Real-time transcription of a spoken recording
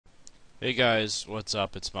Hey guys, what's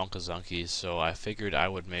up? It's munclesonkey. So I figured I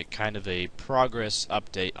would make kind of a progress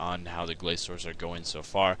update on how the Glacors are going so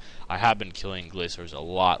far. I have been killing Glacors a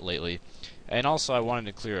lot lately, and also I wanted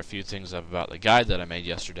to clear a few things up about the guide that I made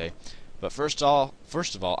yesterday. But first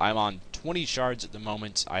of all, I'm on 20 shards at the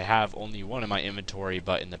moment. I have only one in my inventory,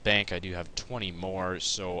 but in the bank I do have 20 more,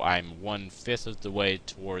 so I'm 1/5 of the way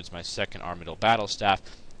towards my second Armadyl Battlestaff.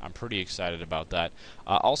 I'm pretty excited about that.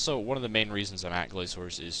 Also, one of the main reasons I'm at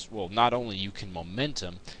Glacors is, well, not only you can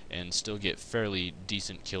momentum and still get fairly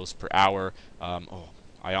decent kills per hour. Oh,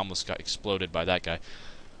 I almost got exploded by that guy.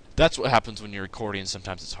 That's what happens when you're recording.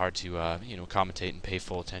 Sometimes it's hard to, commentate and pay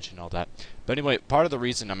full attention and all that. But anyway, part of the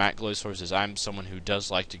reason I'm at Glacors is I'm someone who does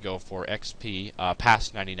like to go for XP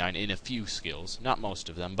past 99 in a few skills. Not most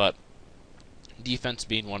of them, but defense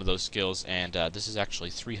being one of those skills, and this is actually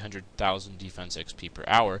 300,000 defense XP per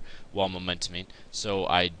hour while momentuming, so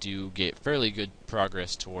I do get fairly good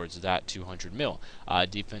progress towards that 200 mil.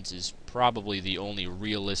 Defense is probably the only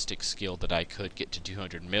realistic skill that I could get to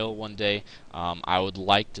 200 mil one day. I would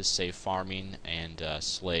like to say farming and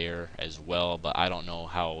Slayer as well, but I don't know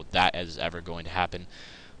how that is ever going to happen.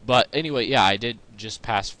 But anyway, yeah, I did just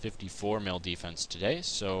pass 54 mil defense today,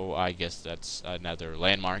 so I guess that's another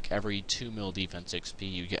landmark. Every 2 mil defense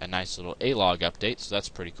XP, you get a nice little A-log update, so that's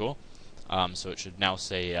pretty cool. So it should now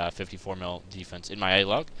say 54 mil defense in my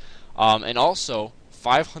A-log. And also,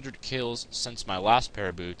 500 kills since my last pair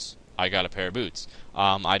of boots. I got a pair of boots.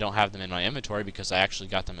 I don't have them in my inventory because I actually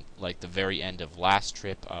got them at like the very end of last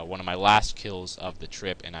trip, one of my last kills of the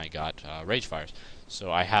trip, and I got Rage Fires. So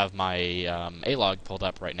I have my A-log pulled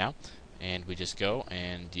up right now, and we just go,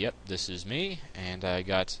 and yep, this is me, and I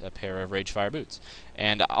got a pair of Rage Fire boots.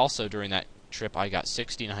 And also during that trip, I got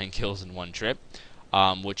 69 kills in one trip,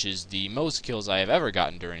 which is the most kills I have ever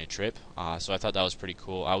gotten during a trip. So I thought that was pretty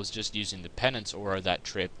cool. I was just using the Penance Aura that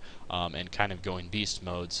trip and kind of going beast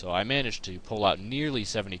mode, so I managed to pull out nearly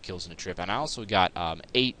 70 kills in a trip, and I also got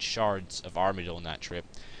 8 shards of Armadyl in that trip,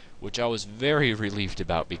 which I was very relieved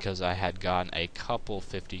about because I had gotten a couple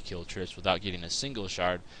 50-kill trips without getting a single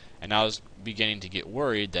shard, and I was beginning to get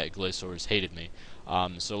worried that Glacors hated me.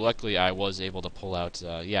 So luckily I was able to pull out,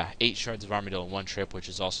 8 shards of Armadyl in one trip, which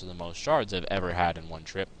is also the most shards I've ever had in one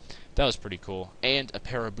trip. That was pretty cool. And a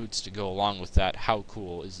pair of boots to go along with that. How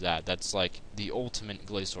cool is that? That's like the ultimate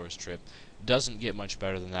Glacors trip. Doesn't get much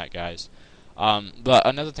better than that, guys. But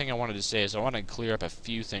another thing I wanted to say is I want to clear up a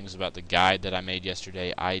few things about the guide that I made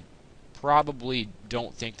yesterday. I probably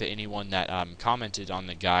don't think that anyone that commented on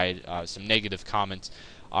the guide, some negative comments,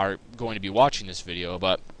 are going to be watching this video,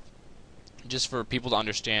 but just for people to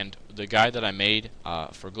understand, the guide that I made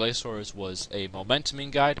for Glacors was a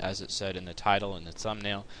momentuming guide, as it said in the title and the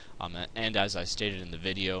thumbnail, and as I stated in the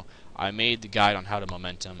video. I made the guide on how to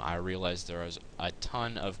momentum. I realized there is a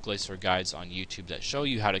ton of Glacor guides on YouTube that show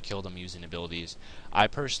you how to kill them using abilities. I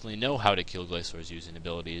personally know how to kill Glacors using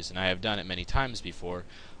abilities, and I have done it many times before,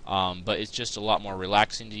 but it's just a lot more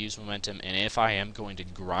relaxing to use momentum, and if I am going to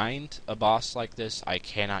grind a boss like this, I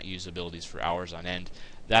cannot use abilities for hours on end.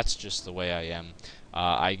 That's just the way I am.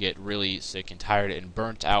 I get really sick and tired and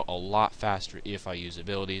burnt out a lot faster if I use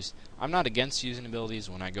abilities. I'm not against using abilities.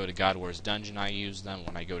 When I go to God War's Dungeon, I use them.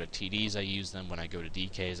 When I go to TDs, I use them. When I go to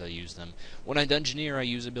DKs, I use them. When I Dungeoneer, I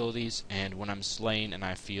use abilities. And when I'm slaying and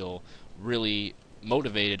I feel really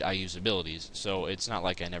motivated, I use abilities. So it's not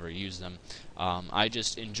like I never use them. I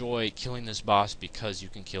just enjoy killing this boss because you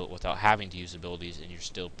can kill it without having to use abilities and you're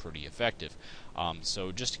still pretty effective.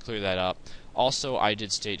 So just to clear that up. Also, I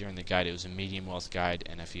did state during the guide it was a medium wealth guide,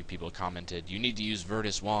 and a few people commented, you need to use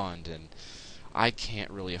Virtus Wand, and I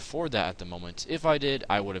can't really afford that at the moment. If I did,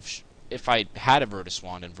 I would have if I had a Virtus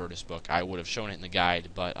Wand and Virtus Book, I would have shown it in the guide,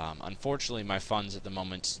 but unfortunately my funds at the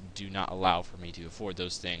moment do not allow for me to afford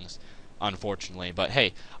those things, unfortunately. But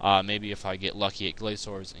hey, maybe if I get lucky at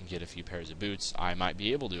Glacors and get a few pairs of boots, I might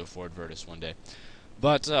be able to afford Virtus one day.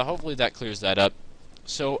 But hopefully that clears that up.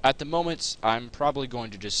 So at the moment, I'm probably going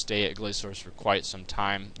to just stay at Glacors for quite some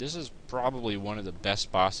time. This is probably one of the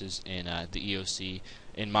best bosses in the EOC,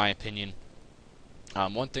 in my opinion.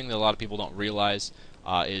 One thing that a lot of people don't realize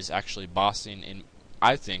is actually bossing.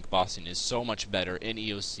 I think bossing is so much better in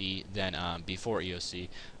EOC than before EOC,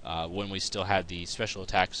 when we still had the special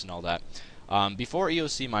attacks and all that. Before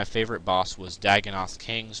EOC, my favorite boss was Dagonoth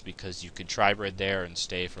Kings because you could tribrid there and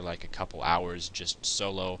stay for like a couple hours just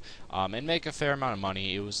solo and make a fair amount of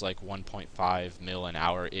money. It was like 1.5 mil an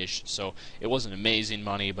hour-ish, so it wasn't amazing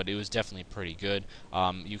money, but it was definitely pretty good.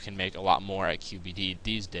 You can make a lot more at QBD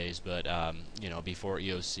these days, but before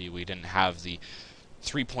EOC, we didn't have the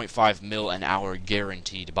 3.5 mil an hour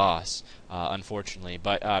guaranteed boss, unfortunately.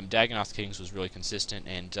 But Dagannoth Kings was really consistent,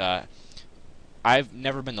 and I've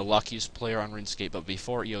never been the luckiest player on RuneScape, but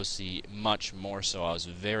before EOC, much more so. I was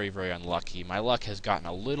very, very unlucky. My luck has gotten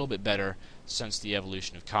a little bit better since the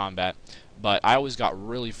evolution of combat, but I always got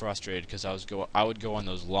really frustrated because I would go on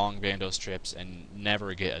those long Vandos trips and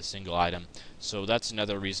never get a single item. So that's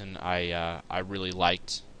another reason I really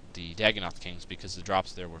liked the Dagannoth Kings, because the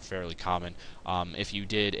drops there were fairly common. If you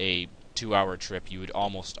did a 2-hour trip, you would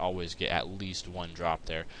almost always get at least one drop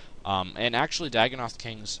there. And actually, Dagannoth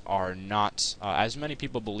Kings are not, as many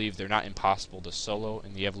people believe, they're not impossible to solo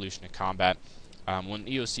in the evolution of combat. When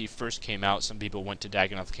EOC first came out, some people went to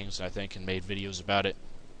Dagannoth Kings, I think, and made videos about it.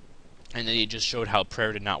 And they just showed how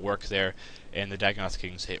prayer did not work there, and the Dagannoth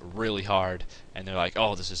Kings hit really hard, and they're like,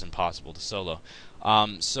 oh, this is impossible to solo.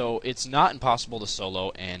 So it's not impossible to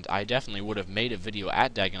solo, and I definitely would have made a video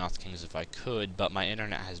at Dagannoth Kings if I could, but my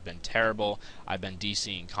internet has been terrible. I've been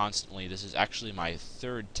DCing constantly. This is actually my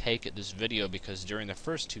third take at this video, because during the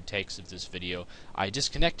first 2 takes of this video, I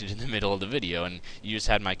disconnected in the middle of the video, and you just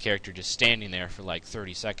had my character just standing there for like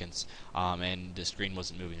 30 seconds, and the screen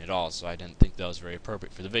wasn't moving at all, so I didn't think that was very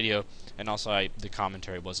appropriate for the video, and also the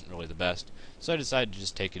commentary wasn't really the best, so I decided to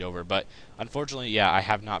just take it over. But unfortunately, yeah, I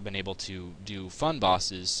have not been able to do fun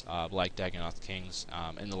bosses like Dagannoth Kings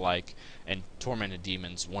and the like, and Tormented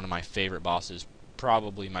Demons, one of my favorite bosses.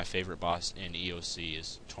 Probably my favorite boss in EOC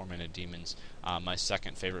is Tormented Demons, my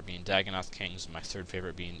second favorite being Dagannoth Kings, and my third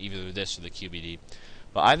favorite being either this or the QBD.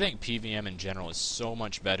 But I think PVM in general is so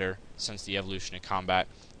much better since the evolution of combat.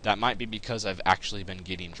 That might be because I've actually been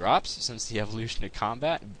getting drops since the evolution of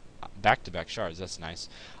combat. Back-to-back shards, that's nice.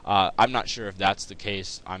 I'm not sure if that's the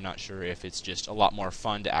case. I'm not sure if it's just a lot more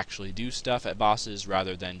fun to actually do stuff at bosses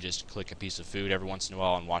rather than just click a piece of food every once in a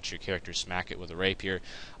while and watch your character smack it with a rapier.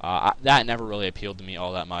 That never really appealed to me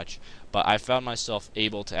all that much, but I found myself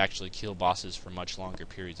able to actually kill bosses for much longer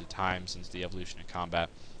periods of time since the evolution of combat.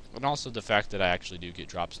 And also the fact that I actually do get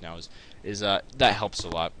drops now is that helps a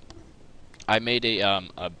lot. I made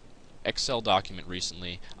a Excel document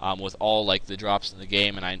recently with all like the drops in the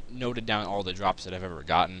game, and I noted down all the drops that I've ever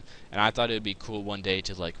gotten, and I thought it would be cool one day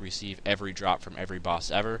to like receive every drop from every boss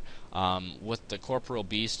ever. With the Corporal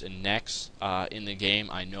Beast and Nex in the game,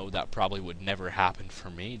 I know that probably would never happen for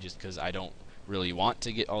me, just because I don't really want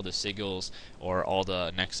to get all the sigils or all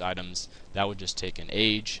the Nex items. That would just take an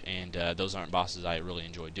age, and those aren't bosses I really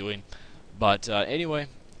enjoy doing. But anyway,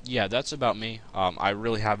 yeah, that's about me. I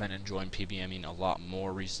really have been enjoying PVMing a lot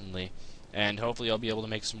more recently, and hopefully I'll be able to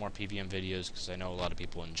make some more PVM videos, because I know a lot of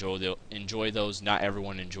people enjoy those. Not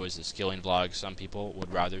everyone enjoys the skilling vlog. Some people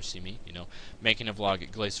would rather see me, making a vlog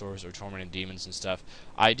at Glacors or Tormented Demons and stuff.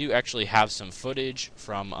 I do actually have some footage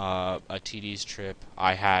from a TD's trip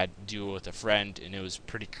I had duo with a friend, and it was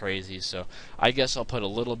pretty crazy, so I guess I'll put a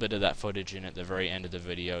little bit of that footage in at the very end of the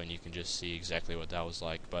video, and you can just see exactly what that was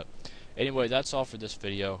like. But anyway, that's all for this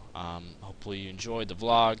video. Hopefully you enjoyed the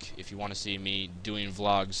vlog. If you want to see me doing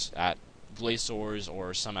vlogs at Glacors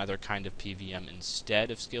or some other kind of PVM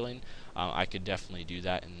instead of skilling, I could definitely do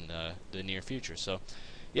that in the near future. So,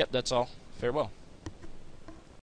 yep, that's all. Farewell.